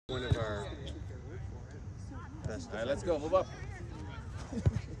All right, let's go. Move up. You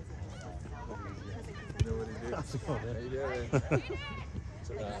know what he did? How you doing?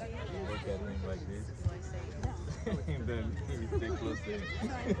 Look at him like this. And then he stay close to him.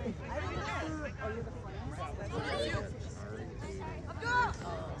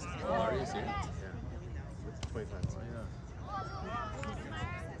 Are you serious? Yeah. 25.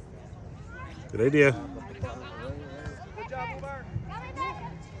 Good idea. Good job, Umar.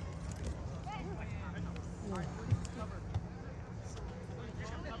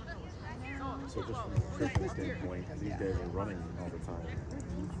 So just from a nutrition standpoint, these guys are running all the time.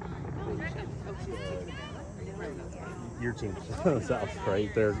 Your team's south, right?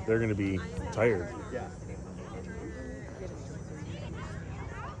 They're going to be tired. Yeah.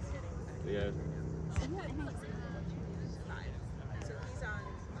 Yeah.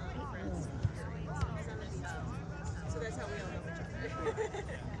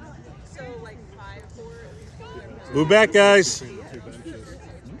 Move back, guys.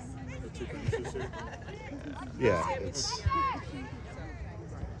 Yeah, it's.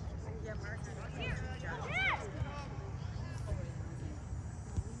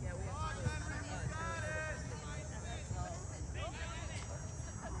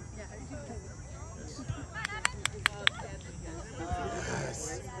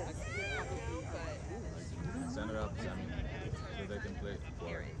 Send it up, Sammy, so they can play.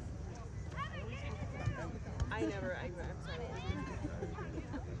 I'm sorry.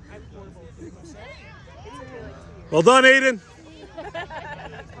 I'm horrible. Well done, Aiden. I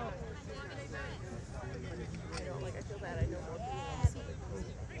feel bad. I know more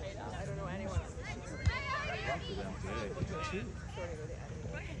people. I don't know anyone.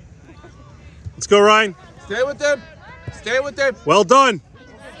 Let's go, Ryan. Stay with them. Stay with them. Well done.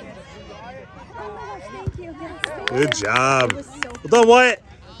 Oh my gosh, thank you. Good job. Well done, Wyatt.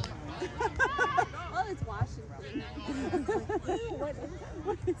 Oh, it's Washington.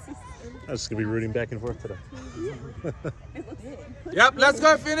 What is this? I'm just going to be rooting back and forth today. Yep, let's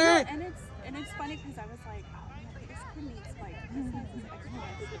go, Finny. And it's funny because I was like, oh, this kid needs like I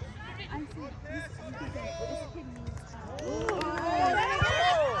said this kid needs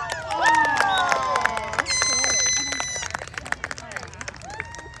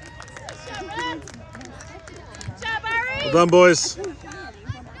Well done, boys.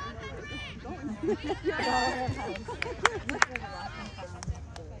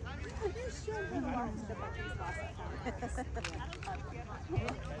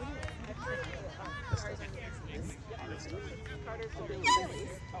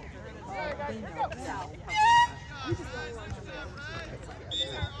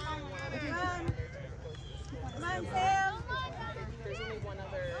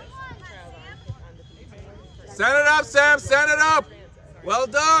 Send it up, Sam. Send it up. Well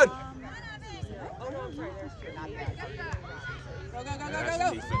done.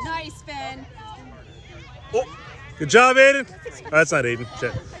 Go. Nice, Finn. Oh, good job, Aiden. Oh, that's not Aiden.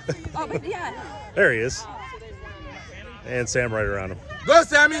 Shit. Oh, but yeah. There he is. And Sam right around him. Go,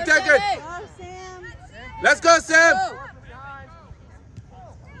 Sam. You take it. Go, Sam. Let's go, Sam. Go.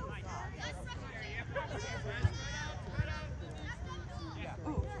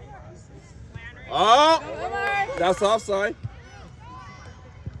 Oh, that's offside.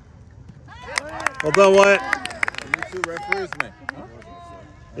 Well done, Wyatt. You two referees, man.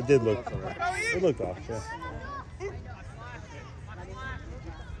 It did look. It looked off. Yeah.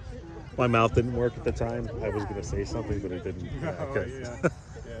 My mouth didn't work at the time. I was going to say something, but it didn't. Yeah, okay.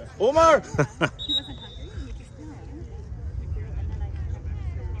 Omar.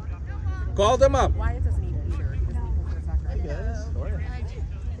 Call them up. Wyatt doesn't eat either.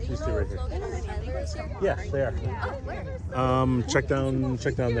 These two right here. Yeah, they are. Check down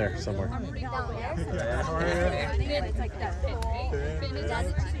there somewhere.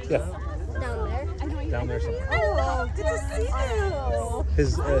 Yeah. Down there somewhere. Oh, good to see you. His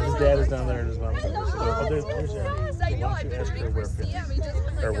dad is down there and his mom is down there. Oh, there's Jeremy. I know. I Ask her where Finn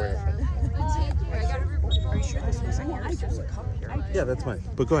is. Or where. Are you sure this is there's a cup here? Yeah, that's mine.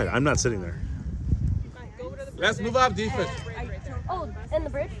 But go ahead. I'm not sitting there. Let's move up defense. Oh, and the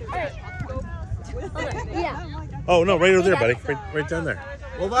bridge? All right. Yeah. Oh no, right over there, buddy. Right down there.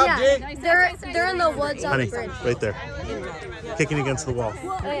 Move up, Yeah. D. They're in the woods on Honey, the bridge. right there. Kicking against the wall.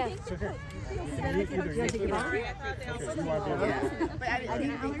 Oh, yeah. But I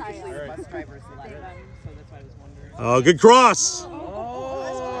didn't think bus drivers let them, so that's why I was wondering. Oh, good cross.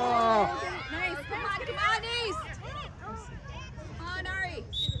 Oh. Nice. Come on, East. Come on, Ari.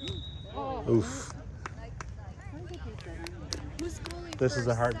 Oof. This is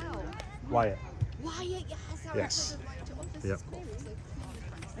a hard. Wyatt. Wyatt, yes. Yes. Yep.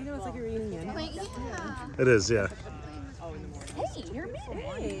 I know it's like a reunion. It is, yeah. Hey, you're me.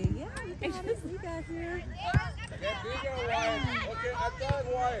 Hey, yeah, we got here.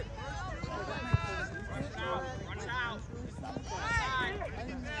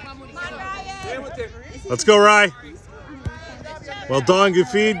 Let's go, Rye. Well done, good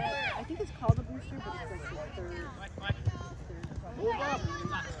feed. I think it's called a booster, but it's like the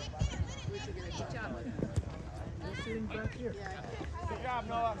third. Good job,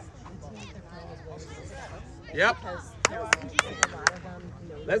 Noah. Yep.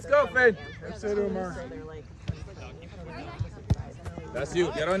 Let's go, Finn. That's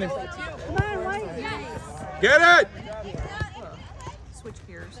you. Get on him. Come on, White. Get it. Switch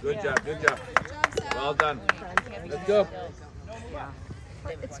gears. Good job. Good job. Well done. Let's go.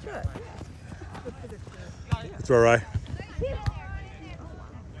 It's good. Let's go, Rye.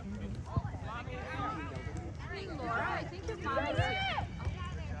 Laura, I think your mom is here.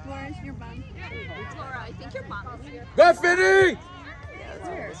 Lauren's your mom. Laura, I think your mom is here. Go, Finny.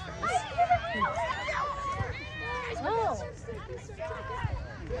 Oh.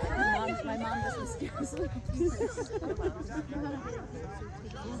 My mom doesn't scare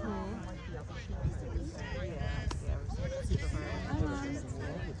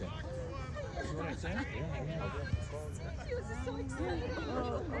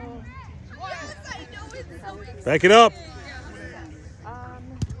Back it up.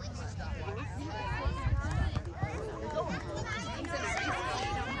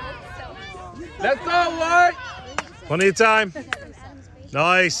 Let's go, White. Plenty of time.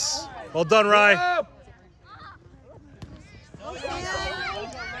 Nice. Well done, Rye.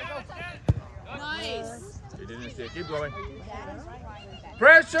 Nice. He didn't stay. Keep going.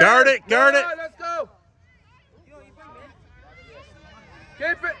 Pressure. Guard it, guard it. Let's go.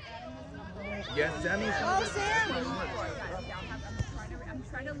 Keep it. Yes, Sammy. I'm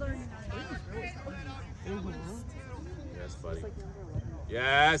trying to learn. Yes, buddy.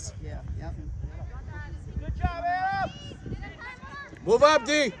 Yes. Yeah, yep. Good job, Adam. Move up,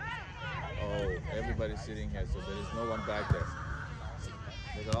 D. Oh, everybody's sitting here, so there is no one back there.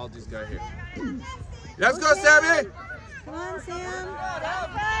 They got all these guys here. Let's go, Sammy. Come on, Sam.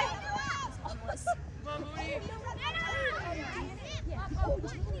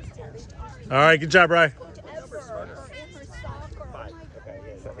 All right, good job, Rye.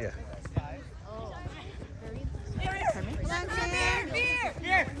 Yeah.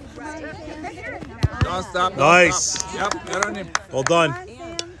 Don't stop. Nice. Stop. Yep, get on him. Well done.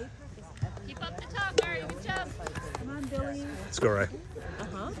 Keep up the top, Mary. Good job. Come on, Billy. Let's go, Rye.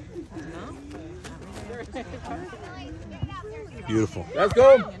 Beautiful. Let's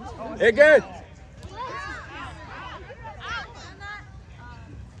go. Again.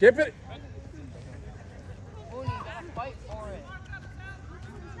 Keep it.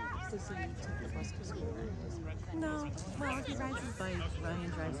 No, well, he rides his bike, Ryan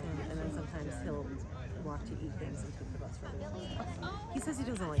drives him, and then sometimes he'll walk to eat things and take the bus from him. He says he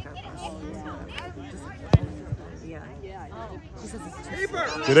doesn't like our bus. Yeah. He says it's too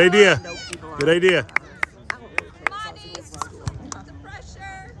slow. Good idea. Good idea.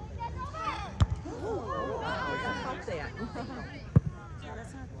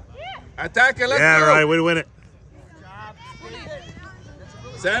 Attack it. Let's Yeah, go. Rye, way to win it.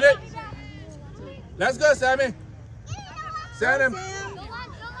 Send it. Let's go, Sammy. Send him.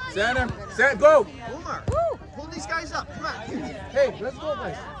 Send him. Send. Go. Omar, pull these guys up. Come on. Hey, let's go,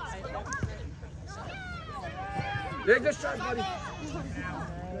 guys. Take the shot, buddy.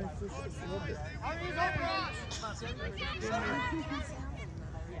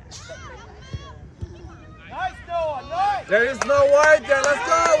 Nice, Noah. Nice. There is no White there. Let's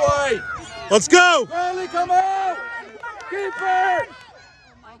go, White. Let's go. Curly, come on. Keeper.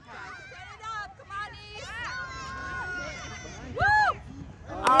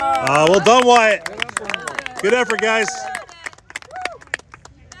 Well done, Wyatt. Good effort, guys.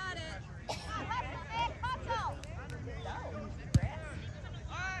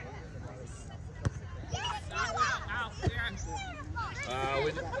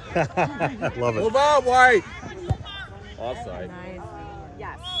 Love it. Move on, White. Offside.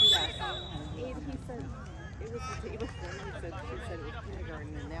 Yes, yes. He said it was the table for him. He said it was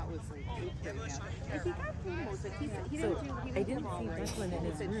kindergarten, and that was like 8th grade now. If he got promos, like he said, he didn't do. I didn't see Declan in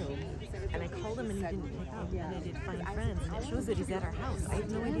his room, and I called him and he didn't pick up. And I did find friends, and it shows that he's at our house. I have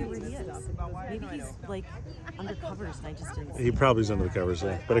no idea where he is. Maybe he's like under covers, and I just didn't see He probably is under the covers,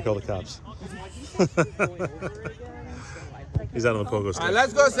 yeah. Better call the cops. He's out on the pogo All right, stick.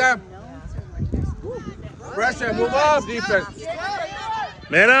 let's go, Sam. Pressure. Move off, defense.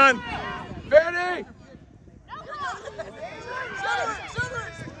 Man on. Benny.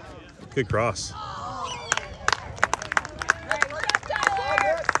 Good cross.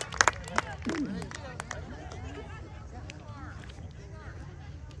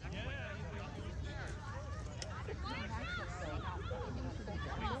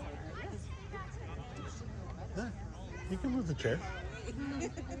 You can move the chair.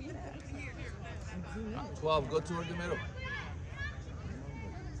 12, go toward the middle.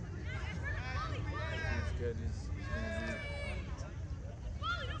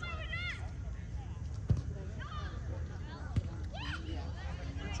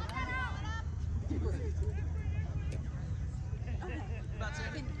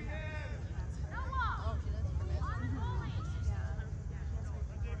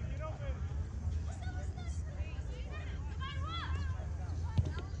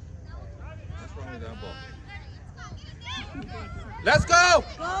 Let's go!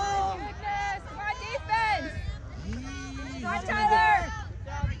 Go! Come on, defense! Come on, Tyler!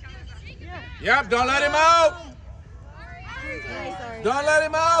 Yep, don't let him out! Don't let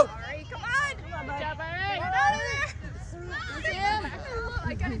him out! Come on! Good job,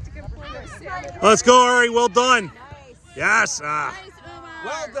 I got it to get forward. Let's go, Ari. Well done. Yes. Well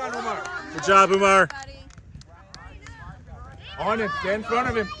done, Umar. Good job, Umar. On him, stay in front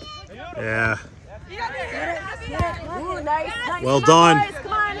of him. Yeah. Ooh, nice. Well done.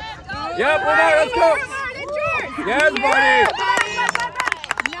 Come on. Yep, Umar, let's go. Yes, buddy.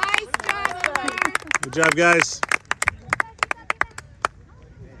 Nice job, Umar. Good job, guys.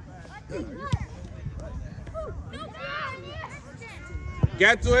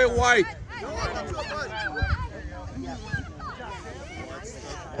 Get to it, White.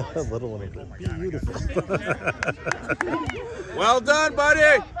 Little one, beautiful. Well done,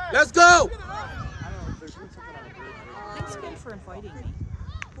 buddy. Let's go. Thanks again for inviting me.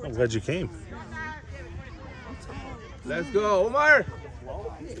 I'm glad you came. Let's go, Umar.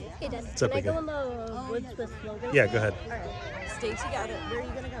 Hey, Dad, What's up, can I go again? in the woods with Logan? Yeah, go ahead. All right. Stay together. Where are you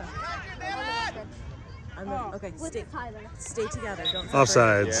gonna go? Okay, With Tyler. stay together. Don't separate.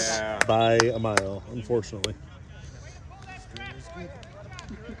 Offsides Yeah. by a mile, unfortunately.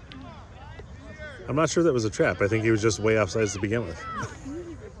 I'm not sure that was a trap. I think he was just way offsides to begin with.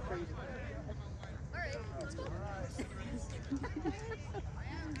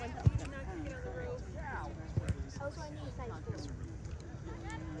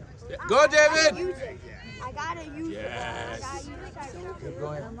 Go, David. I gotta use Yes. Keep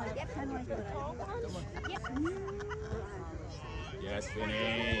going. Yes,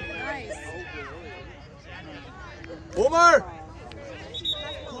 Vinny. Nice. Umar.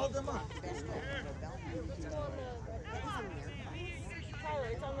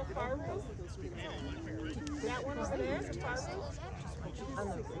 It's on the far post. That one over there?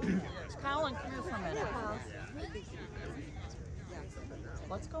 Colin, come here for a minute.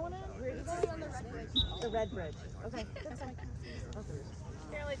 What's going on? The red bridge. Okay, that's fine.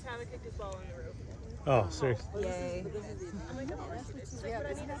 Apparently Tommy kicked his ball in the roof. Oh, seriously? Yay.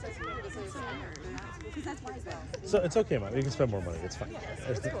 So it's okay, Mom. You can spend more money. It's fine.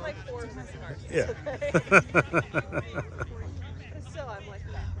 It's like 4 marks. Yeah. Still, I'm like,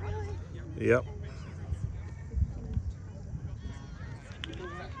 really? Yep.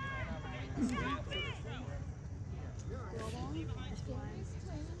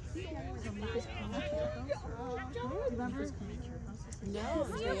 No,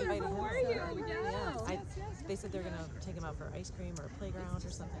 they invited him. Yeah. They said they're gonna take him out for ice cream or a playground or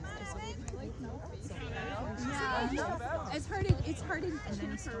something. I said, Yeah. It's hard to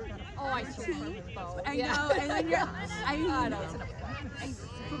cheer for. Oh, I cheer for both. I know. And then you're,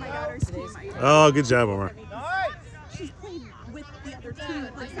 for my daughter's team. Oh, good job, Omar. She's played with the other team,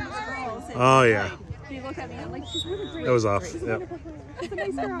 like some girls. And Oh, yeah. they look at me and I'm like, she's really great. That was off. She's Yep. wonderful. She's a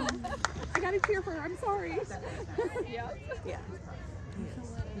nice girl. I gotta cheer for her. I'm sorry. Yeah. yeah.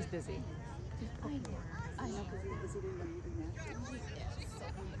 He's busy. I know, because he was doing the national.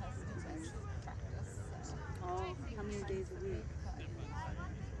 Oh, how many days a week?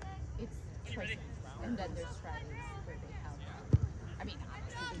 It's twice, and then there's Fridays where they have, I mean,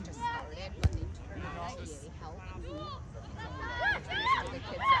 obviously they just started, but they turn on EA help. The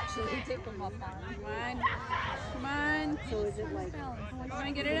kids actually take them up on. Come on. Come on. So is it like, come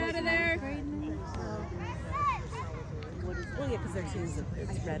on, get it out of there. Well, yeah, because their teams,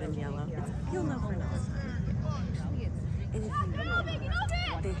 it's red and yellow. You'll know for next time. And if you,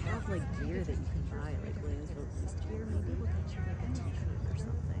 they have like gear that you can buy, like Williamsville East gear. Maybe we'll get you like a t-shirt or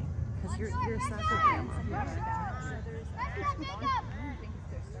something. Because you're a soccer fan.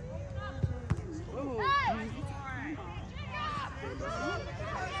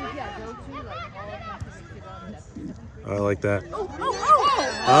 I like that.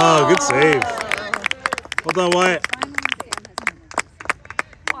 Oh, good save. Well done, Wyatt.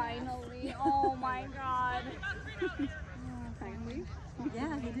 Finally. Oh my God. Finally?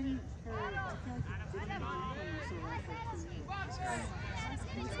 Yeah, he didn't. I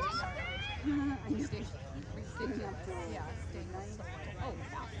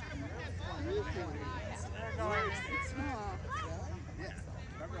feel like he didn't.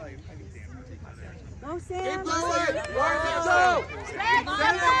 Go, Sam.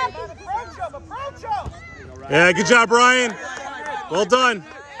 Approach him! Yeah, good job, Brian. Well done.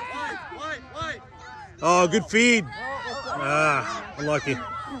 Oh, good feed. Ah, unlucky.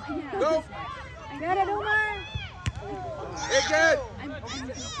 Go. Get it, Omar. Hey, good.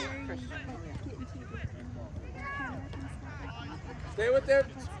 Stay with them.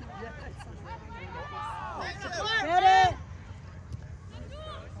 Get it.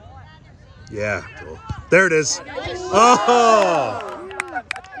 Yeah, cool. There it is. Oh!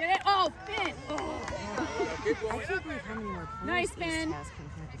 Get it. Oh, Finn. I can't believe how many more points Nice, East Finn. has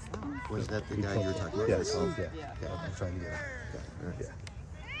compared to South. Was that the guy you were talking about? Yes. Okay. Yeah. Okay, I'm trying to get him. Okay. All right.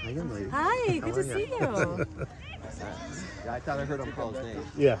 How you doing, lady? Hi, good How to are see ya? you. Yeah, I thought I heard him call his name.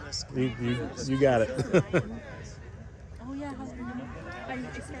 Yeah, you got it. Oh yeah, how's it going?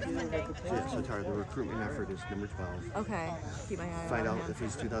 So, Tara, the recruitment effort is number 12. Okay, keep my eye Find on out him. if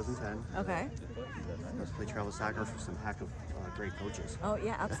he's 2010. Okay. Let's play travel soccer for some heck of great coaches. Oh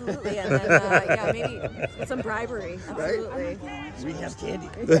yeah, absolutely. And then yeah, maybe some bribery. Absolutely. We have candy.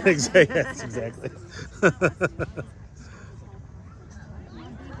 Exactly. Yes, exactly.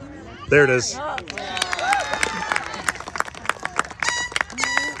 There it is.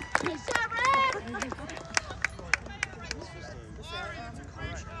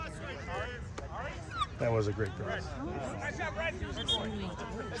 That was a great drive.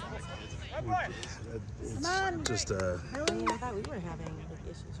 It's just I thought we were having like,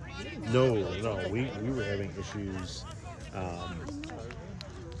 issues. no, we were having issues. How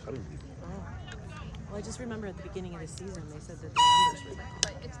did we? Well, I just remember at the beginning of the season they said that the numbers were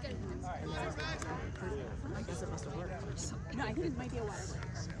down. It's good. And I was like, I guess it must have worked. No, I think it might be a water.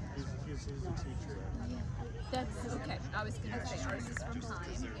 That's okay. I was gonna say ours is from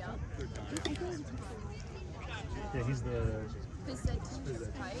time. Yep. Yeah, he's the. Phys ed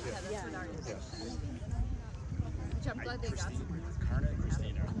teacher, right? Yeah, that's what ours is. Which I'm glad they got some.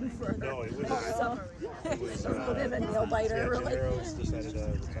 No, it was. Him and nail biter. Yeah, Really. Gennaro's decided to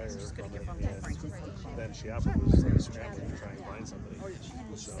retire from it, and then Chiappa was like scrambling to try and find somebody.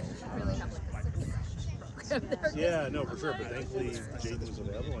 So, Really have like a 6 program there. yeah, no, for sure. But thankfully, Jaden was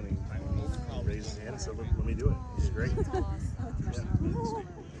available, and he raised his hand and said, "Let me do it." He's great. Yeah.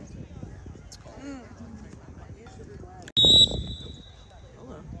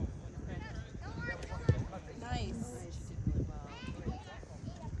 Nice.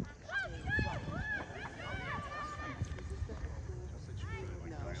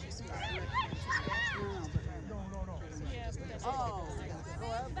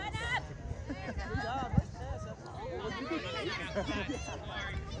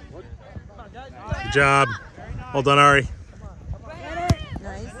 Good job. Well done, Ari.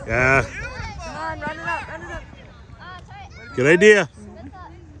 Nice. Yeah. Come on, run it up, run it up. Good idea.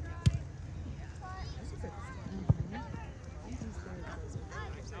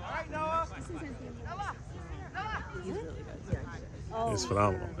 It's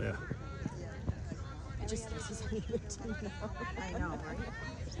phenomenal. Yeah. It just he's on the team now. I know, right?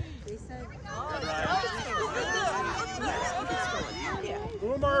 They said.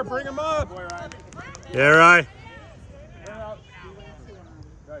 Boomer, bring him up. Yeah, right.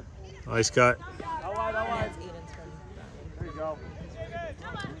 Nice cut. All right. There you go.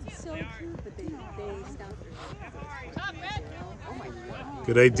 So cute, but they stopped her. Oh my God.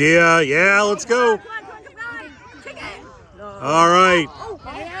 Good idea. Yeah, let's go. All right.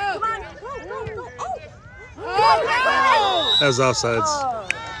 That was offsides.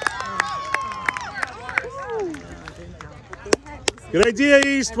 Good idea,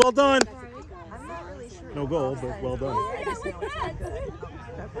 East. Well done. No goal, but well done. Wait to be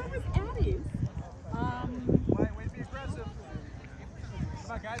aggressive.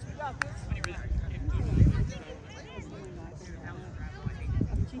 Come on, guys, we got this.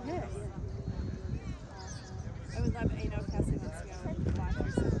 She hit. I would love Cassie wants to go.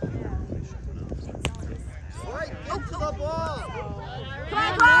 Right, get to the ball. Come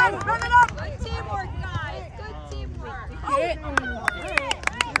on, Brian, run it up. Good teamwork, guys. Good teamwork.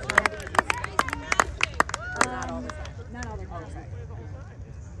 Not all the time.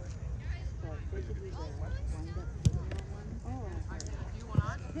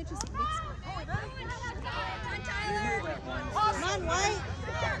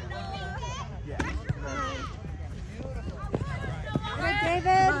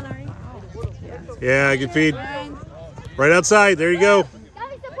 Yeah, good feed. Right outside. There you go.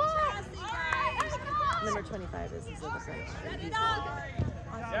 Number 25 is his other friend.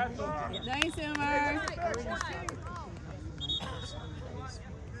 Nice, Umar.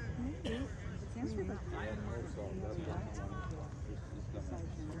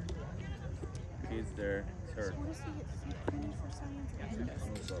 He's there. It's hurt.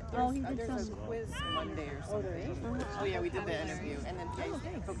 Oh, he did There's a some. quiz Monday or something. Oh yeah, we did the interview, and then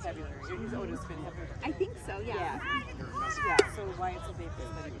vocabulary. He's Otis Finn. I think so, yeah. Yeah. So why it's a big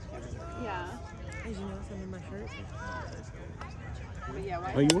study vocabulary? Yeah. As you notice, I'm in my shirt. But yeah,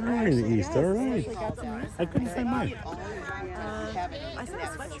 why? Oh, you were in the East. All right. I couldn't find mine. I saw a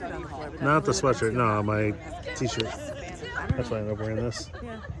sweatshirt on the floor. but Not the that really sweatshirt. No, my T-shirt. That's why I ended up wearing this.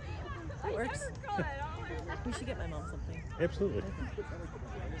 Yeah. That works. We should get my mom something. Absolutely.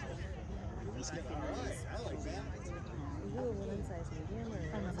 Is you a women's size medium or?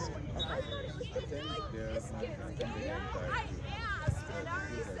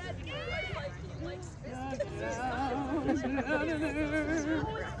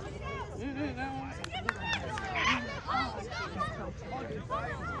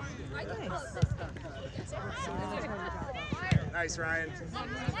 Nice, Ryan.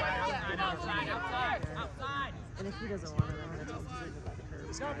 And if he doesn't want it, I'm gonna tell him to leave it by the curb.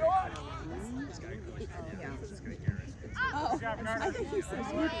 Oh, I think he said I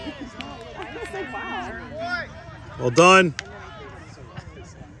said wow. Well done.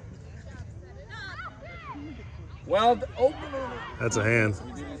 Well, open. That's a hand.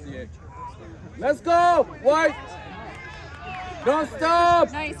 Let's go, White. Don't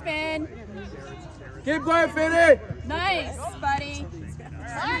stop. Nice, Finn. Keep going, Finny. Nice, buddy.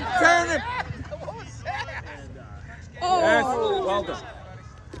 Turn it. Oh. Yes, well done.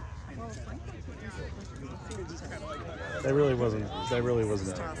 That really wasn't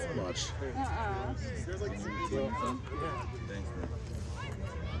much.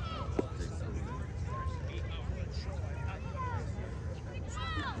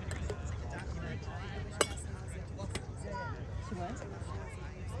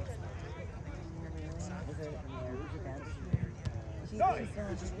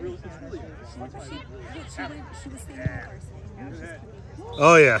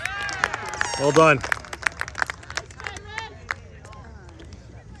 Oh yeah. Well done.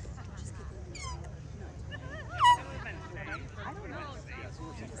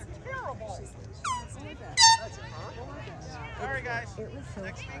 Sorry, guys.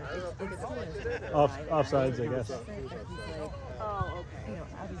 Offsides, I guess. Oh, okay. You know,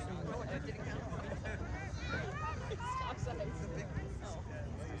 obviously.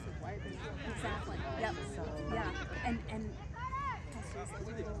 Exactly. Yep. Yeah. And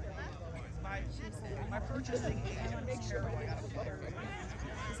My purchasing, I want to make sure I got a butter.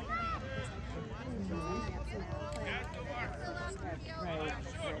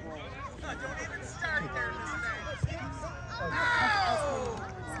 Don't start there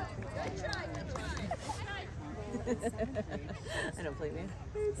I don't blame you.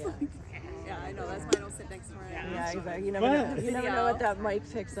 Yeah, I know. That's why I don't sit next to Ryan. Yeah, exactly. You never know what that mic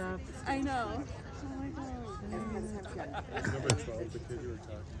picks up. I know. Number 12, the kid you were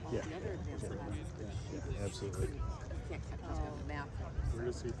talking. Yeah. Absolutely. Math. Where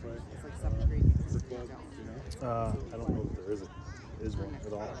does he play? It's like 7th grade. The club, you know? I don't know if there is one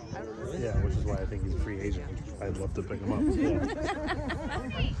at all. Yeah, which is why I think he's a free agent. I'd love to pick him up. Yeah.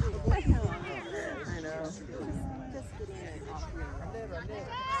 I know. Just getting off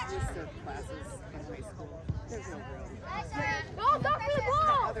your classes in high school. There's no room. Go, go for the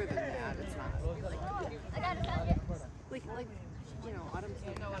ball! Other than that, it's not. I got it. Like, you know, autumn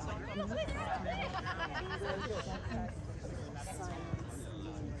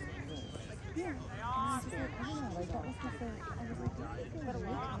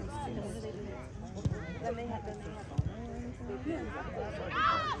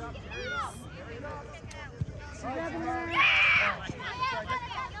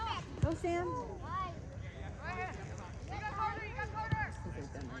go, Sam.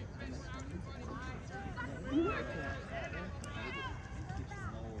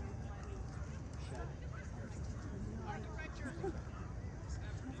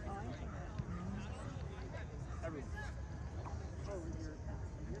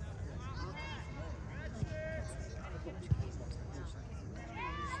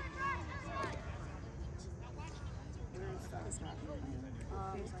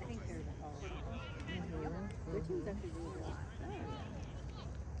 I think they're their team's actually really good.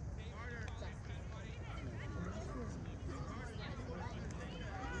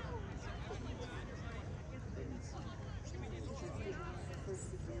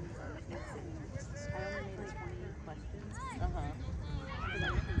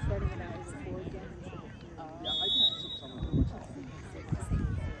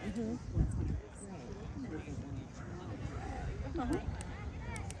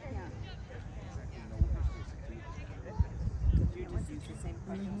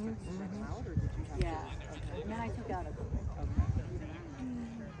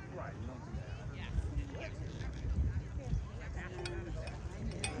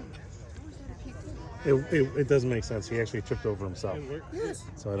 It doesn't make sense. He actually tripped over himself.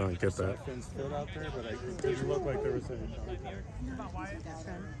 So I don't get that. Finn's foot out there, but it didn't look like there was any.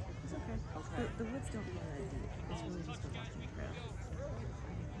 It's okay. The woods don't feel that deep. It's really just a walking trail.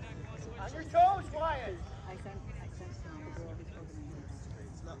 On your toes, Wyatt. I sent the girl who's spoken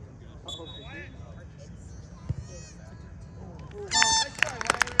to me.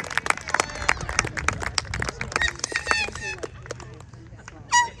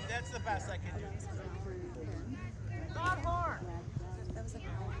 That's the best I can do. Not hard. That was a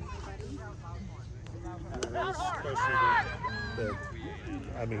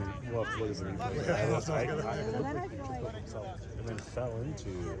I mean, we'll have to look at the replay. And then fell into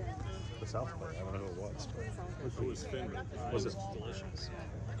the south play. I don't know who it was. But It was Finn. was it delicious?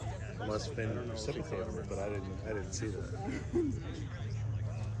 Unless Finn reciprocated it, but I didn't see that.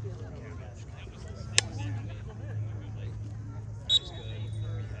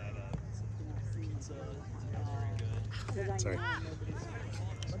 Sorry.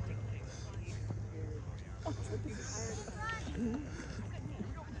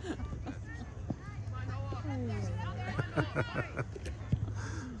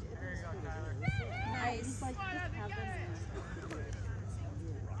 Nice.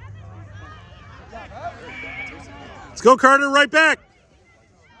 Let's go, Carter. Right back.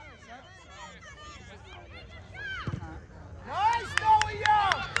 Nice, Noah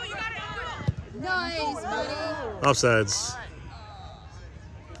Young. Nice, buddy. Offsides.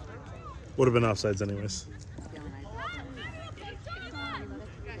 Would have been offsides anyways.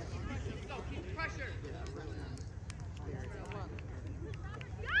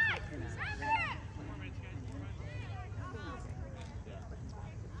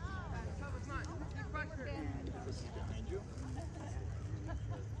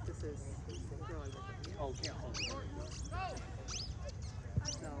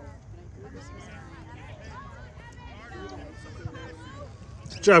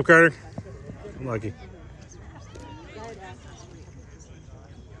 Good job, Carter. I'm lucky.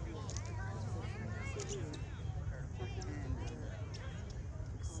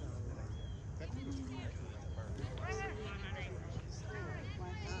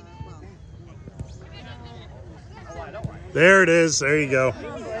 There it is. There you go.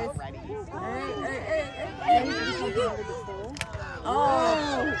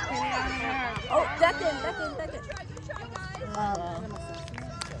 Oh, duck in.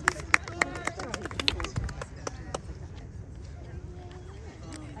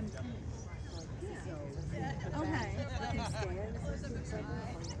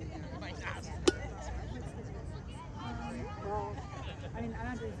 I mean, I'm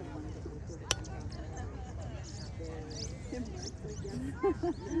not doing something.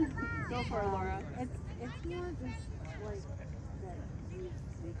 Go for it, Laura. It's more just like that you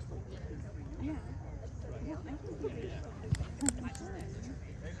yeah. Yeah, I think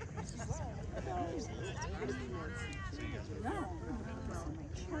no.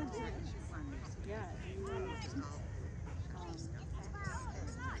 Yeah.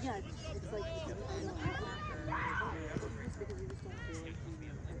 Yeah, it's like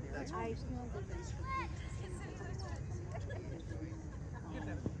I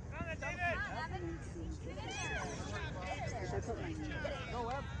feel like I put my name. Go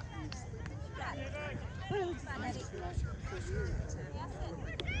up.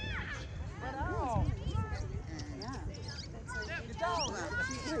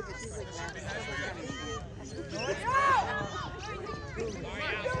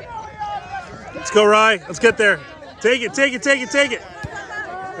 Let's go, Rye. Let's get there. Take it.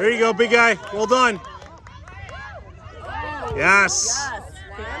 There you go, big guy. Well done. Yes.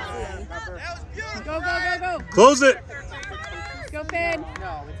 Go. Close it. Go, Finn.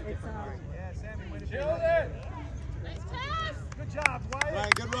 Good job, Wyatt. Ryan,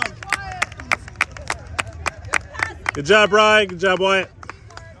 good run. Good job, Rye. Good job, Wyatt.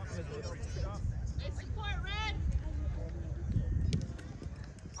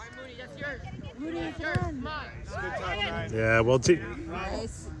 Yeah, well,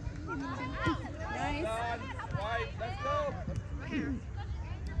 Nice. Wyatt, let's go.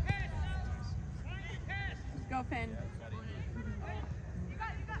 Go, Finn.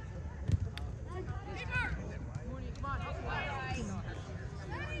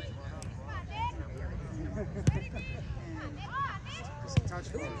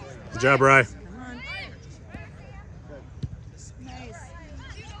 Good job, Rye.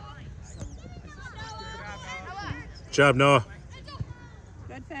 Good job, Noah.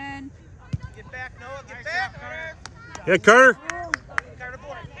 Good, Finn. Get back, Noah. Get back, Carter. Yeah, Carter. Carter,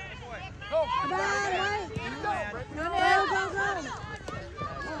 boy. Go. Go. Go.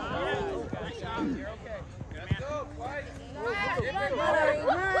 Go.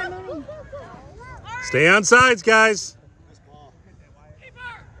 Stay on sides, guys.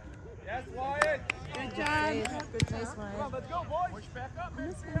 Yes, Wyatt. Good job. Good nice Come on, one. let's go, boys. Push back up.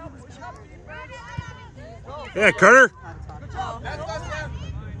 Yeah, Carter. Good job. That's us, Sam.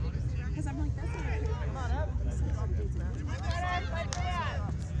 Because I'm like, that's not right. Come on, Ev.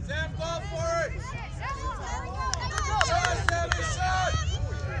 Sam, go for it. Shot, Sammy, shot.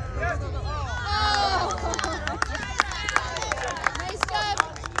 Yes. Nice job.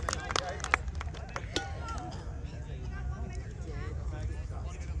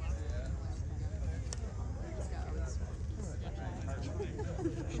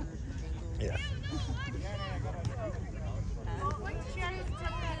 Yeah.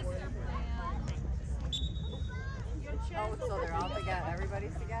 Oh, so they're all together.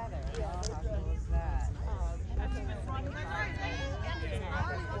 Everybody's together. Oh, how cool is that?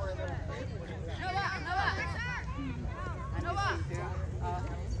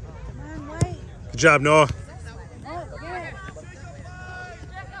 Good job, Noah.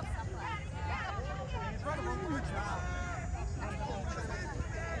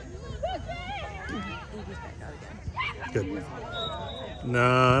 Good. No,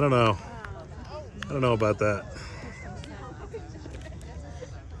 I don't know. I don't know about that.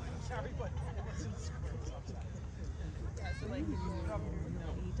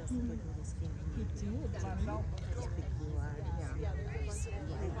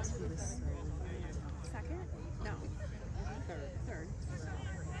 Second? No. Third.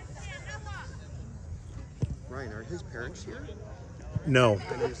 Ryan, are his parents here? No.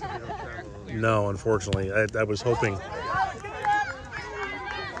 I know you said they don't travel earlier. No, unfortunately. I was hoping.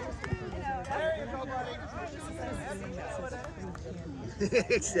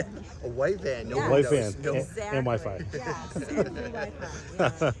 A white van, no White windows, fan no and Wi-Fi. Yes, and free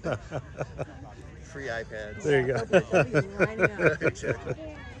Wi-Fi. free iPads. There you go. Exactly.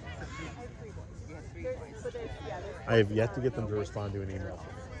 I have yet to get them to respond to an email.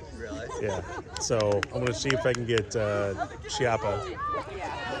 Really? Yeah. So I'm going to see if I can get Chiappa,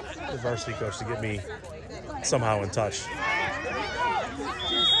 the varsity coach, to get me somehow in touch.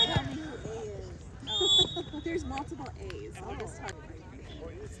 There's multiple A's. I'll just talk.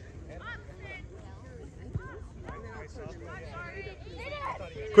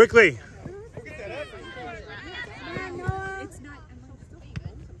 Quickly. It's not.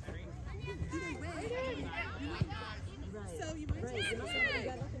 So you might Right, you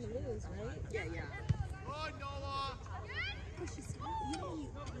got nothing to lose, right? Yeah, yeah. Good, Noah.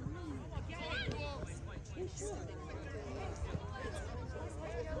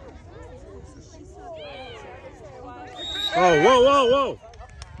 Oh, whoa, whoa, whoa.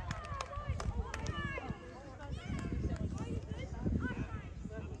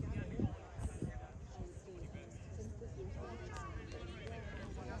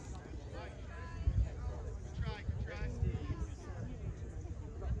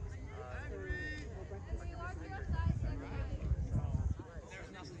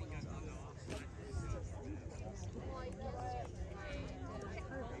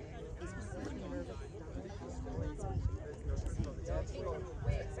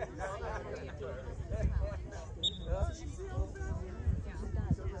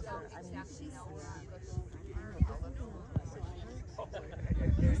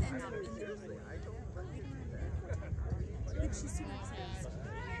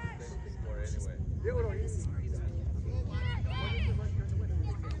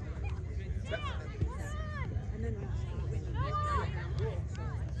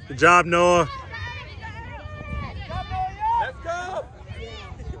 Good job, Noah. Let's go.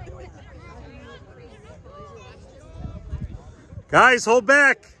 Guys, hold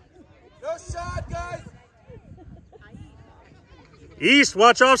back. No shot, guys. East,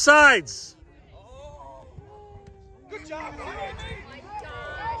 watch off sides. Good job, Ryan.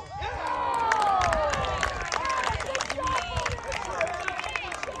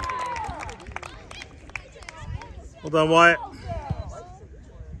 Well done, Wyatt.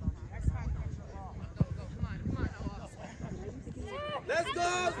 Let's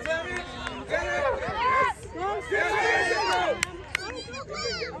go, Sammy. Get it. Yes.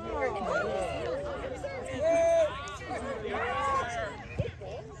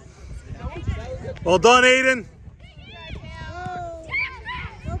 Well done, Aiden.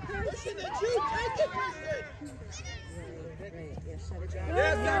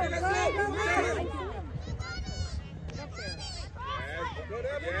 Yes, Sammy, let's go.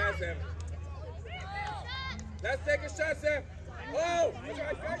 Yes, Sam. Let's take a shot, Sam. Oh!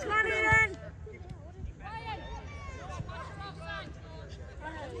 Come on, Aiden!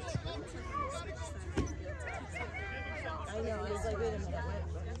 I know, it's like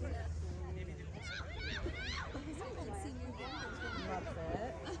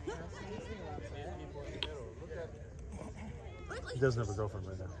He doesn't have a girlfriend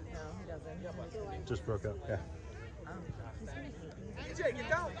right now. No, he doesn't. Just broke up. Yeah. DJ, get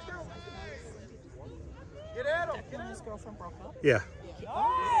down, get down. Get at him. Get at His girlfriend broke up? Yeah.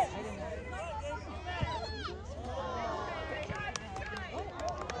 I didn't know.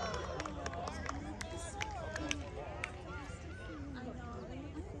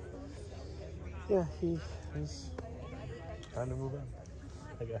 Yeah, he's trying to move on,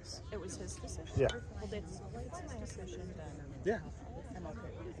 I guess. It was his decision. Yeah. Well, it's his decision then. Yeah. I'm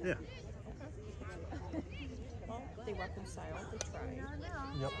okay with it. Yeah. Well, they reconciled, they tried.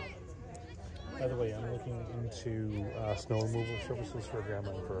 Yep. By the way, I'm looking into snow removal services for Grandma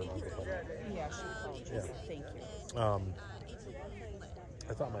and for Uncle. Yeah, she apologized. Yeah. Thank you.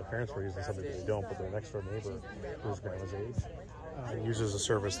 I thought my parents were using something, but they don't. But their next door neighbor, who's Grandma's age, uses a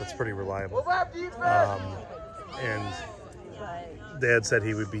service that's pretty reliable. And Dad said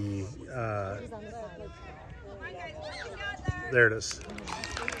he would be. There it is.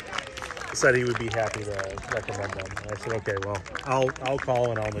 Said he would be happy to recommend them. And I said, okay, well, I'll call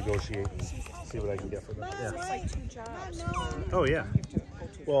and I'll negotiate and see what I can get for them. Yeah. It's like 2 jobs. Oh yeah.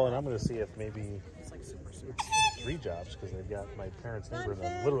 Well, and I'm going to see if maybe it's 3 jobs because they've got my parents' neighbor and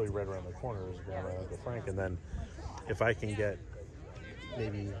then literally right around the corner is Grandma and Uncle Frank. And then if I can get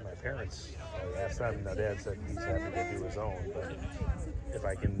maybe my parents, I asked them. Now Dad said he's happy to do his own, but if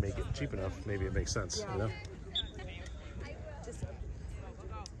I can make it cheap enough, maybe it makes sense. You know?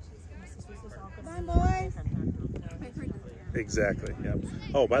 Exactly. Yep.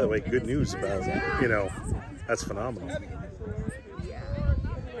 Oh, by the way, good news about that's phenomenal. Yeah,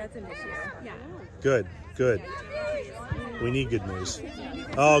 that's an issue. Yeah. Good. Good. We need good news.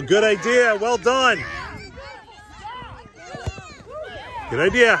 Oh, good idea. Well done. Good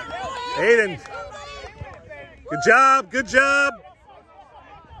idea, Aiden. Good job. Good job.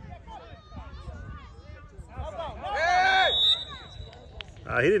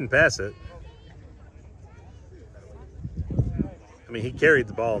 He didn't pass it. I mean, he carried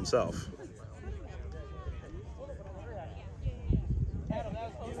the ball himself.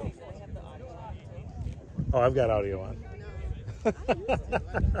 Oh, I've got audio on. I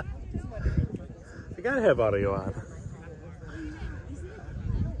gotta have audio on.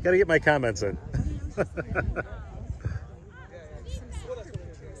 Gotta get my comments in.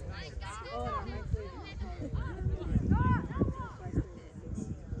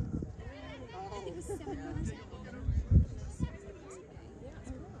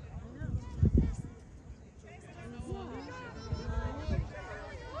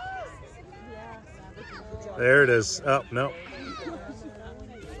 There it is. Oh, no.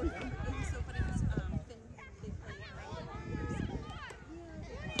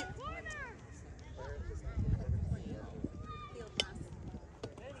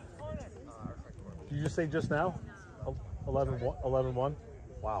 Did you just say just now? 11-1?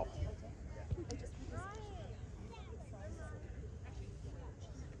 Wow.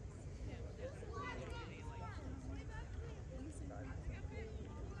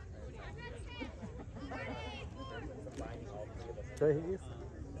 Did I hit you?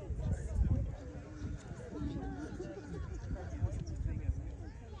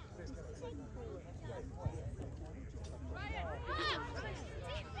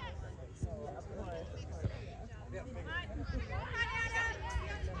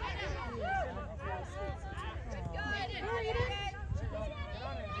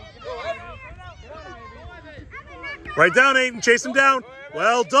 Right down, Aiden. Chase him down.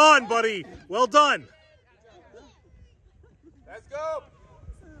 Well done, buddy. Well done. Let's go.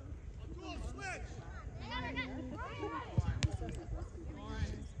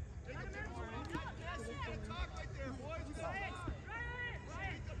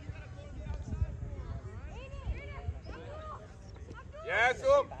 Yes,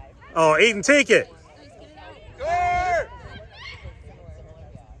 oh, Aiden, take it. Good.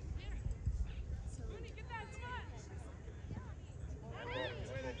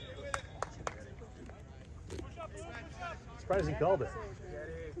 Surprised he called it.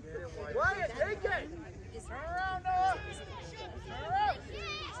 Wyatt, take it. Turn around, Noah. Turn around.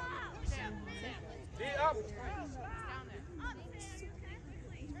 D up.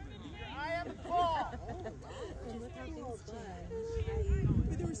 I am the ball.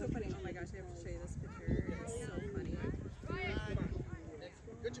 But they were so funny. Oh my gosh, I have to show you this picture. It's so funny.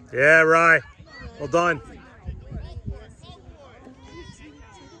 Yeah, Rye. Well done.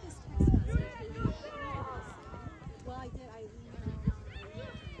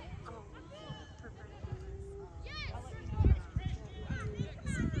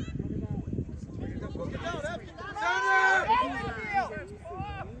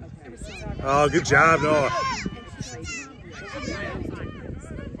 Oh, good job, Noah.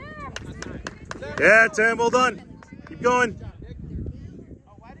 Yeah, Tim, well done. Keep going.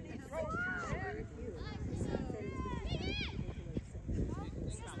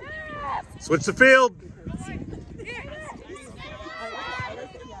 Switch the field.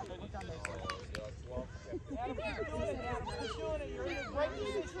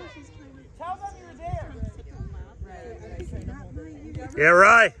 Tell them you're there. Yeah,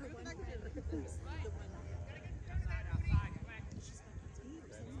 right.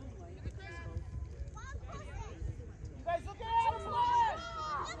 You guys look at him.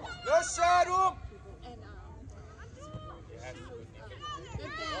 No shot, Oop.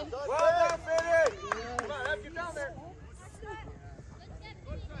 Well done, Finish. Come on, let's get down there.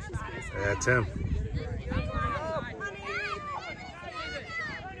 Yeah, Tim.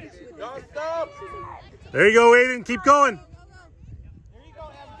 Don't stop. There you go, Aiden. Keep going. There you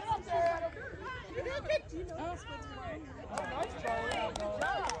go, Adam. Get up there, Adam. Oh, nice, Charlie.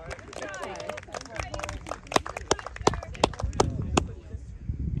 Good job.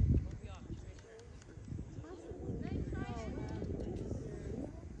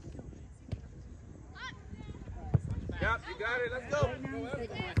 Yep, you got it. Let's go.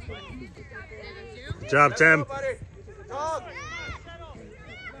 Good job, Tim. Let's go, buddy. Dog.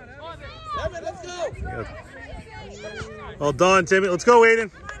 Evan, let's go. Yep. Well done, Timmy. Let's go,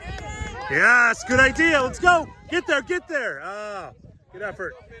 Aiden. Yes, good idea. Let's go. Get there, get there. Ah, good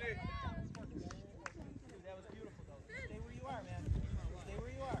effort. That was beautiful, though. Stay where you are, man. Stay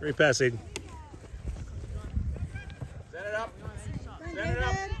where you are. Great pass, Aiden. Set it up. Set it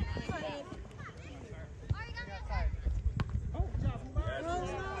up.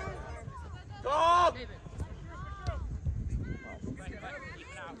 Dog!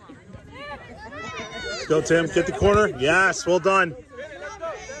 Let's go, Tim. Get the corner. Yes, well done. Let's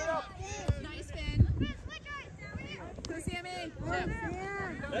go. Set it up. Nice, Finn. Go, Sammy.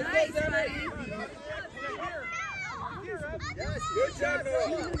 Let's go, Sammy. Yes, good job, Noah.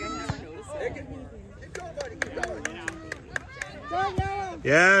 Take it. Keep going, buddy. Keep going.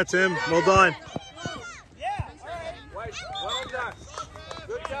 Yeah, Tim. Well done. Yeah, all right. White, well done.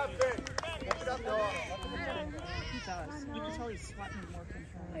 Good job, Finn. Keep it up, Noah. He does. You can tell he's sweating more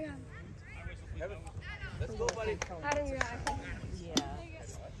control. Evan, let's go, buddy. Adam, you're out. Yeah.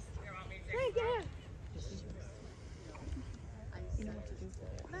 Hey, get him. You know what to do for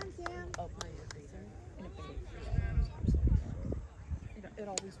it. Come on, Sam. Oh, behind your freezer. In a bag. It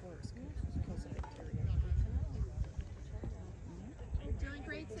always works. It kills the bacteria. You're doing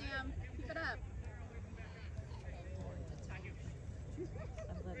great, Sam. Keep it up. I'm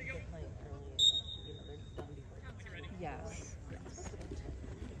glad you're playing early. You know, they're done before. Yes. Yes.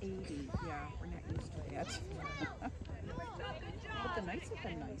 80. Yeah, we're not used to that. But the nights have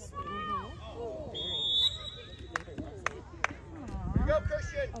been nice. Here you go,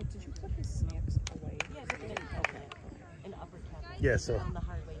 Christian. Oh, did you put his snacks away? Yeah, but then open it. An upper cabinet. Yeah, so On the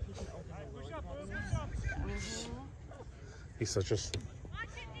hard way, he can open the lower cabinet. he's such a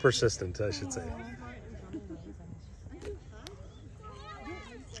persistent, I should say.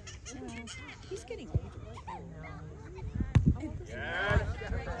 He's getting older. Yes.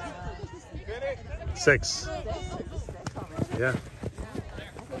 Finish. 6. Yeah.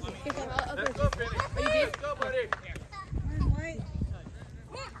 Let's go, Finish. Let's go, buddy.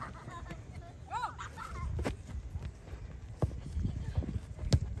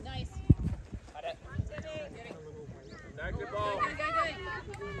 Nice. Back the ball. Good.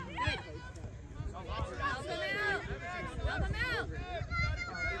 Help him out. Help him out.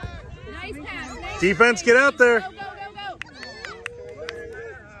 Nice pass. Nice Defense, get out there. Go.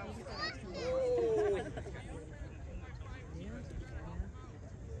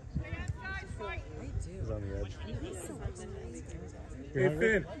 He's on the edge. Hey,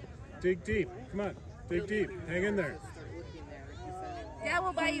 Finn, dig deep. Come on, dig deep. Hang in there. Yeah,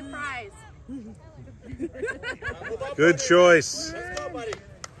 we'll buy you fries. Good choice. Let's go, buddy.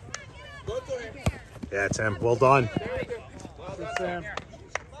 Go to him. Yeah, Tim. Well done. Well done, Sam.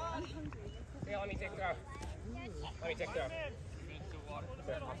 Yeah, let me take that.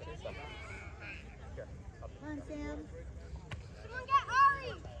 Come on, Sam. Come on, get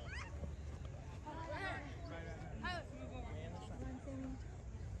Ollie.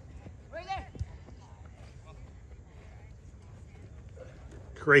 Right there.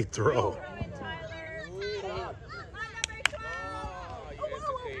 Great throw.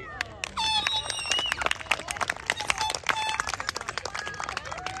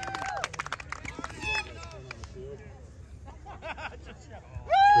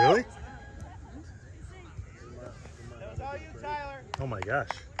 Really? That was all you, Tyler. Oh my gosh.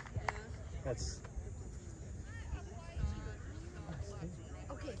 That's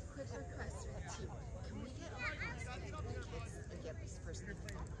Okay, quick request for the team.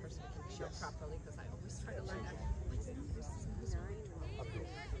 spell properly because I always try to learn that.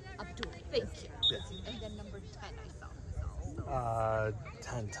 Abdul. Thank you. Yeah. And then number 10 I saw.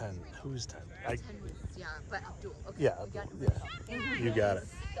 10. Who's 10? 10 was, yeah, but Abdul. Okay, Yeah, we got yeah. You got it.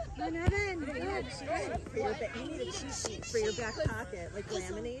 You need a cheat sheet for your back pocket, like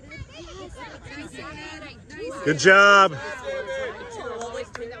laminated. Good job.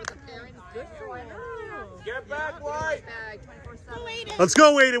 Get back, White. Let's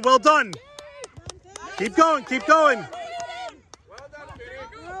go, Aiden. Well done. Keep going. Keep going. Well done,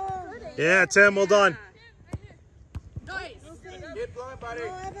 Vinny. Yeah, Tim. Well done. Nice. Keep going, buddy.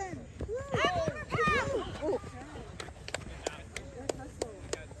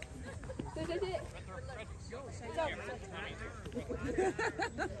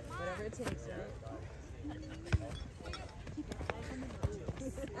 Whatever it takes, right?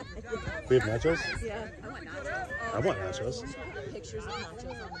 We have nachos? Yeah. I want nachos. Pictures of nachos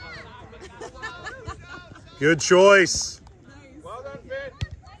on the wall. Good choice. Well done, Vin.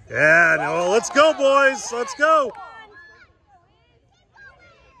 Yeah, no, let's go, boys. Let's go.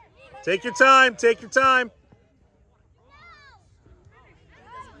 Take your time. Take your time.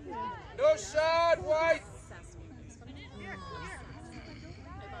 No shot, White.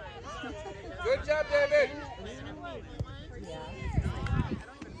 Good job, David.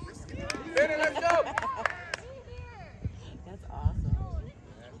 Vinny, let's go. That's awesome.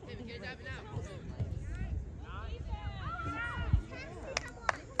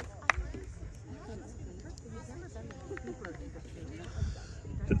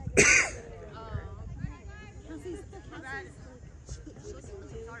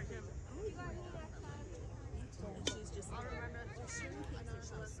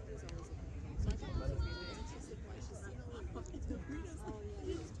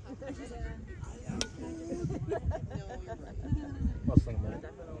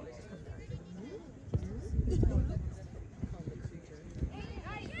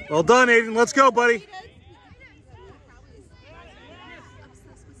 Well done, Aiden. Let's go, buddy.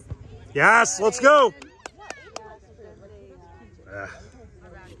 Yes, let's go.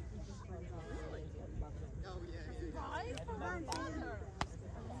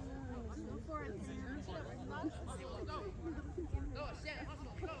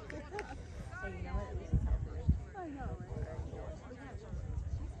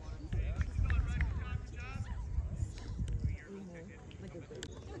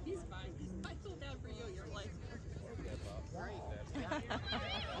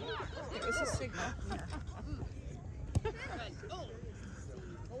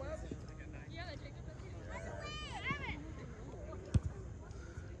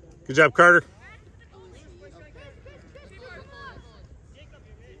 Good job, Carter.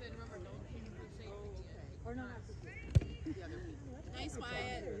 Nice,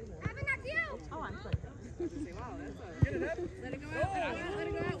 Wyatt. Oh, I'm good. Let it go out, let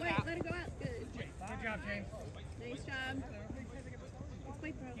it go out, wait, let it go out. Good. Good job, James. Nice job. It's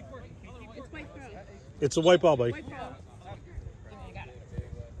white throw. It's white throw. It's a white ball, buddy. White throw.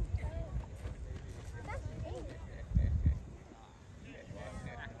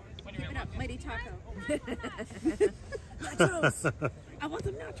 Keep it up, Mighty Taco. Nachos. I want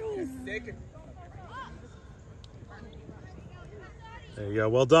some nachos. Take it. There you go.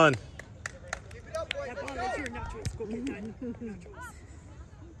 Well done. Keep it up, White. That ball is your nachos. Go get that. Nachos.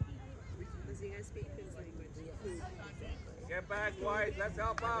 Does you guys speak his language? Get back, White. Let's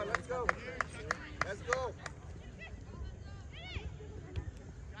help out. Let's go. Let's go.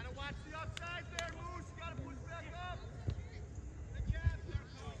 Gotta watch the outside there, Moose. You gotta push back up.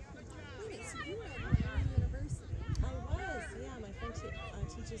 I was, yeah. My friend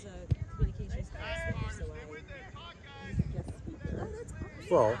teaches a communications class there, so I was a guest speaker. Oh, that's awesome.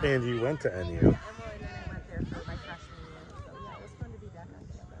 Well, and you went to NU. And then I went there for my freshman year, so yeah, it was fun to be back on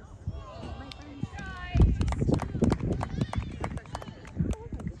campus. My friend.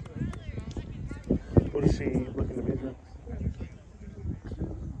 What is she looking to major in?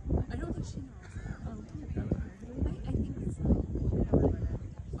 I don't think she knows. I think it's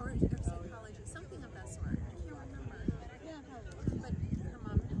or psychology, something of that sort. I can't remember. Yeah, probably. But her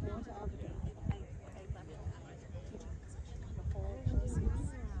mom I left it at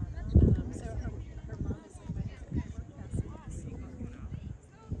teaching position. So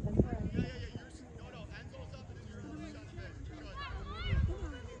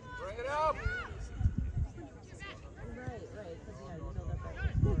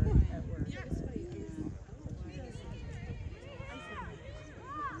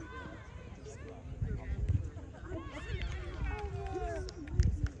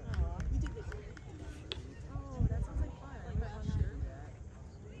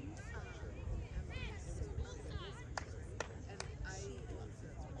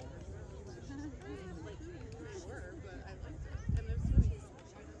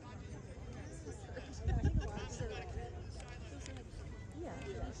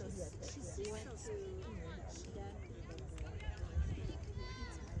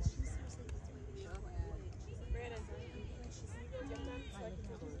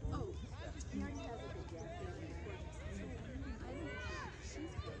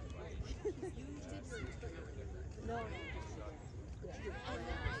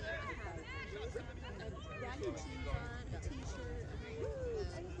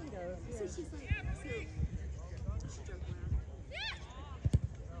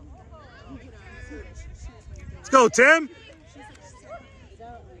Let's go, Tim.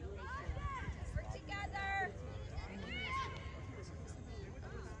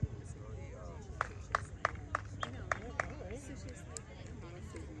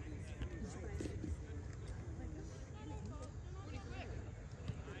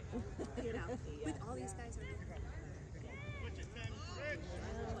 With all these guys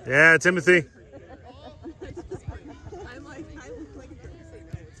Yeah, Timothy. I'm like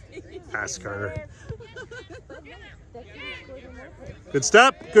Pass, Carter. Good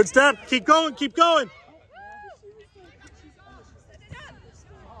step. Good step. Keep going. Keep going.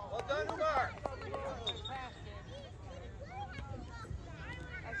 Well done, Umar.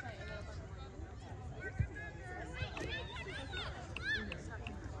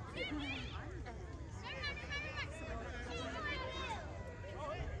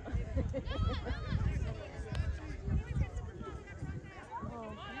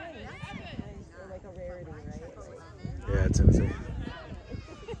 Yeah, Timothy.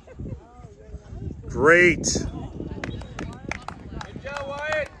 Great. Good job,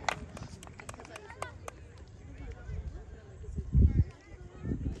 Wyatt.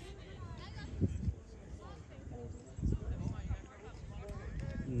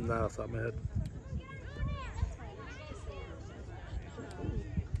 Not off the top of my head.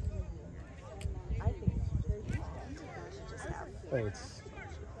 Thanks.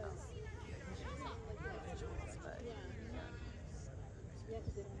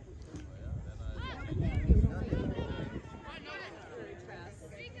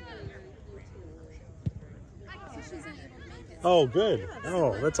 Oh, good.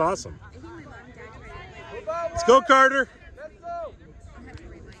 Oh, that's awesome. Let's go, Carter. Let's go.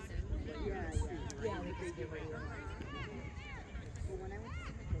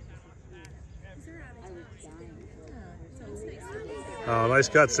 Oh, nice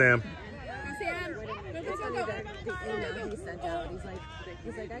cut, Sam.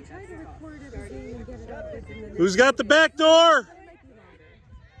 Who's got the back door?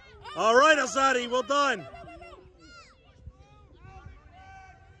 All right, Azadi, well done.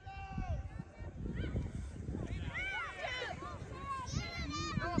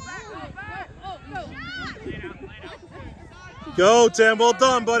 Go, Tim. Well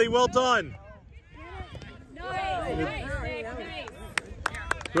done, buddy. Well done.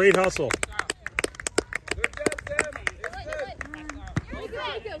 Great hustle. Good job, Sam. It's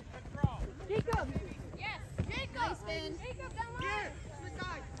good. Jacob. Yes, Jacob. Nice, Finn. Jacob, down here.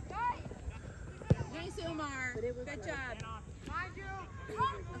 Nice, Umar. Good job.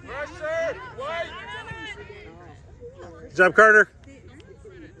 Pressure. White. Good job, Carter.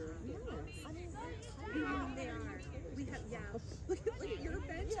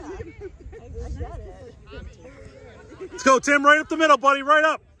 Let's go, Tim. Right up the middle, buddy. Right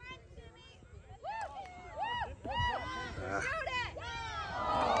up.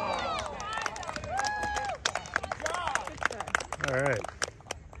 All right.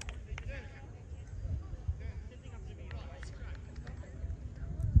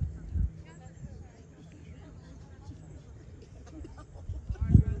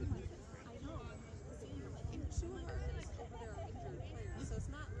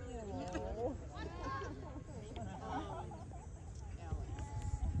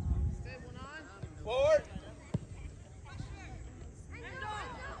 Forward.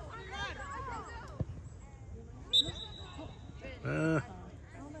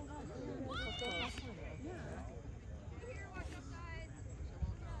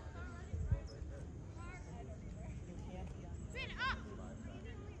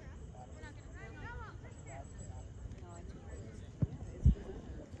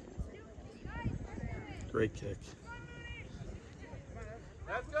 Great kick.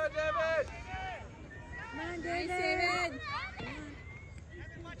 That's good, David. Come on, David.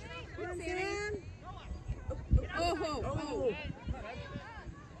 Come on, Sam. Oh.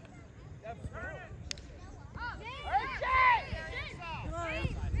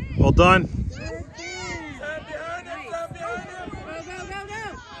 Well done. Sam behind him. Sam behind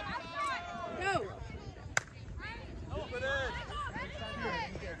him. Go. Open it.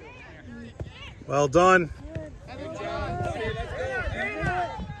 Well done. Good job, buddy. Let's go.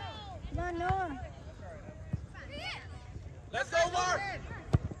 Come on, Noah. Let's go, Mark.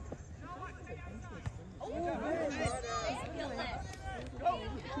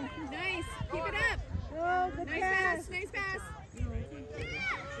 Nice. Keep it up. Oh, good pass. Nice pass.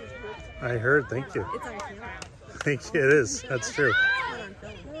 I heard. Thank you. It's on camera. Thank you. It is. That's true.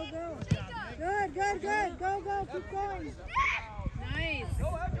 Go. Good. Go, Keep going. Nice.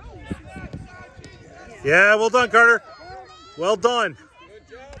 Yeah, well done, Carter. Well done.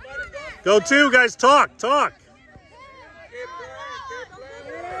 Go two, guys. Talk.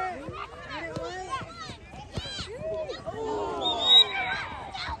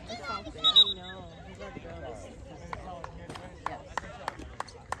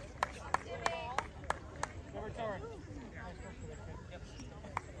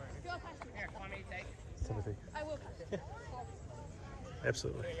 Timothy.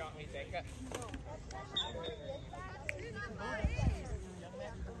 Absolutely.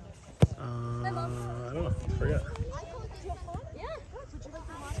 I don't know. Forget.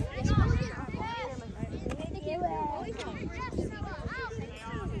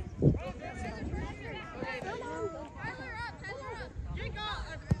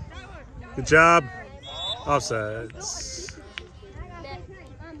 Good job. Offsides.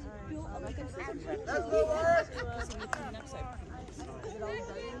 Let's go, Mark.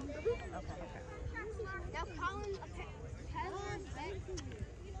 Now Colin,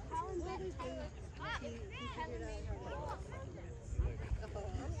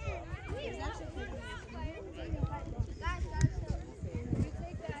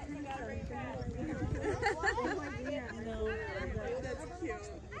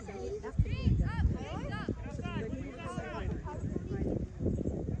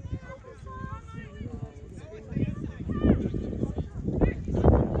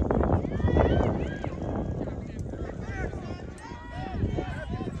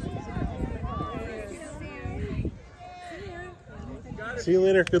 See you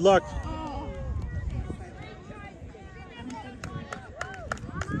later. Good luck.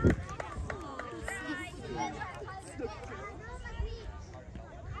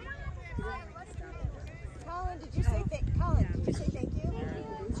 Colin, did you say thank you?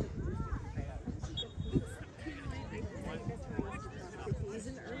 He's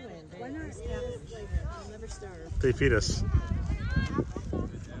in Irwin. Why not? He'll never starve. They feed us.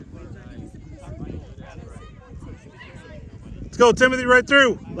 Let's go, Timothy, right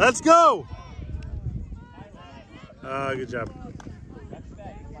through. Let's go. Good job.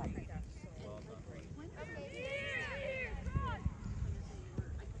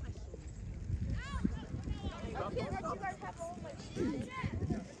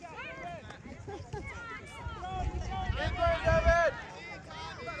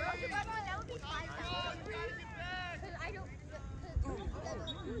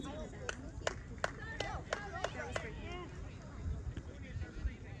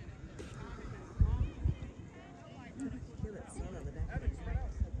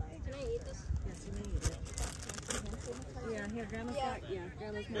 Yeah, here, Grandma's got,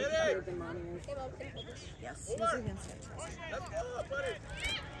 Grandma's more prepared than Mommy is. Yes, he's against it. Let's go, buddy.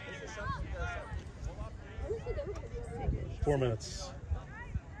 4 minutes.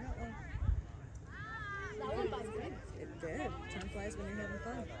 It did. Time flies when you're having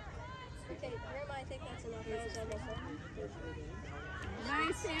fun. Okay, Grandma, I think that's enough. That was almost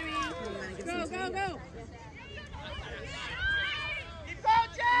Nice, Sammy. Go.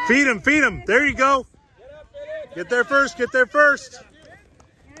 Feed him. There you go. Get there first. Good job, buddy.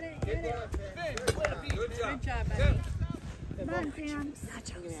 Come on, Sam.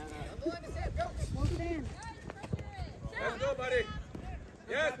 Let's go, buddy.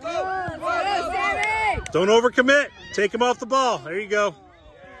 Yes, go. Go, Sammy. Don't overcommit. Take him off the ball. There you go.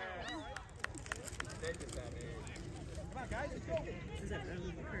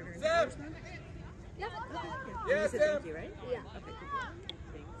 Sam. Yes, Sam. Thank you, right? Yeah. Okay,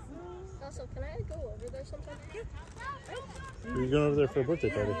 Also, can I go over there sometime? You're going over there for a birthday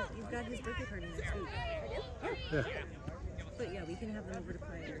party. You've got his birthday party next week. Yeah. But yeah, we can have them over to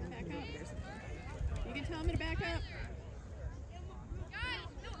play, or you can go over there sometime. You can tell him to back up.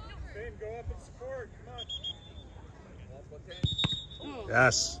 Ben, go up and support. Come on.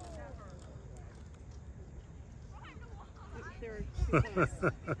 Yes. There are 2 points.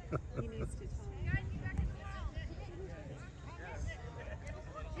 He needs to tell him.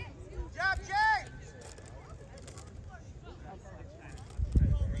 Good job, Jay.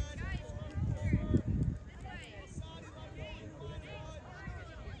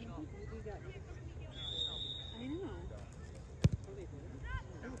 I know.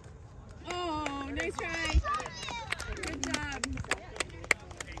 Oh, nice try. Good job.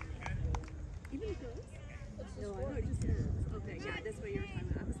 Even girls? No, I know, just girls. Okay, yeah, that's what you were talking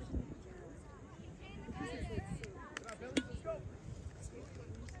about. I was like,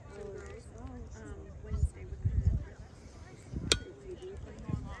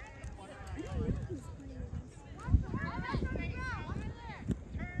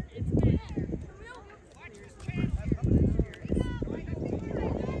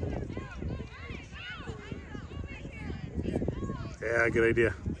 Yeah, good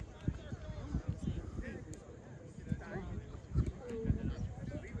idea.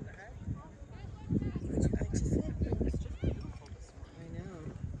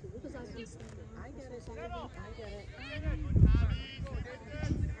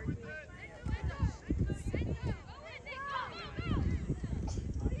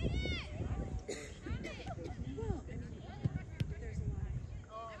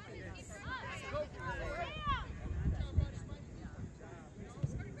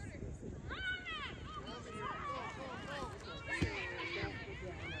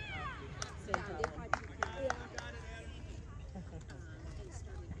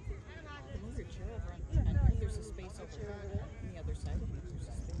 There's a space over there on the other side. There's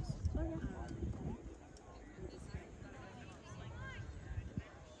a space. Oh, yeah.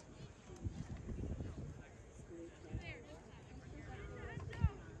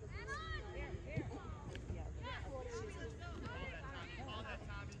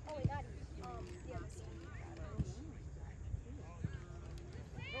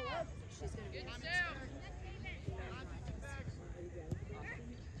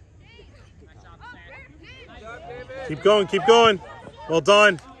 Keep going, keep going. Well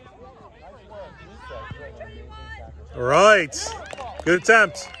done. All right. Good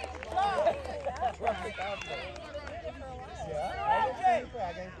attempt.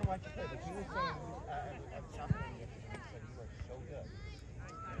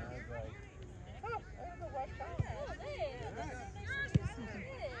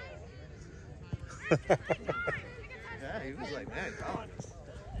 Yeah, he was like, man, God.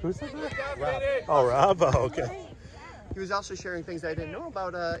 Who's that? Rob. Oh, Rob? Oh, okay. He was also sharing things I didn't know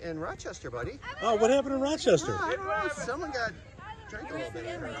about in Rochester, buddy. Oh, what happened in Rochester? I don't know. Someone got drank a little bit.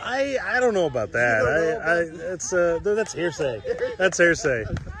 I don't know about that. That's hearsay. That's hearsay.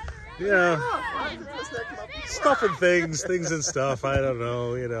 Yeah. Stuff and things and stuff. I don't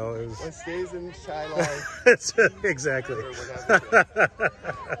know. You know. It What stays in Shiloh. Exactly.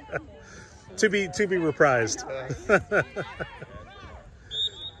 to be reprised.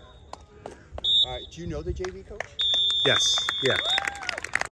 All right. Do you know the JV coach? Yes. Yeah.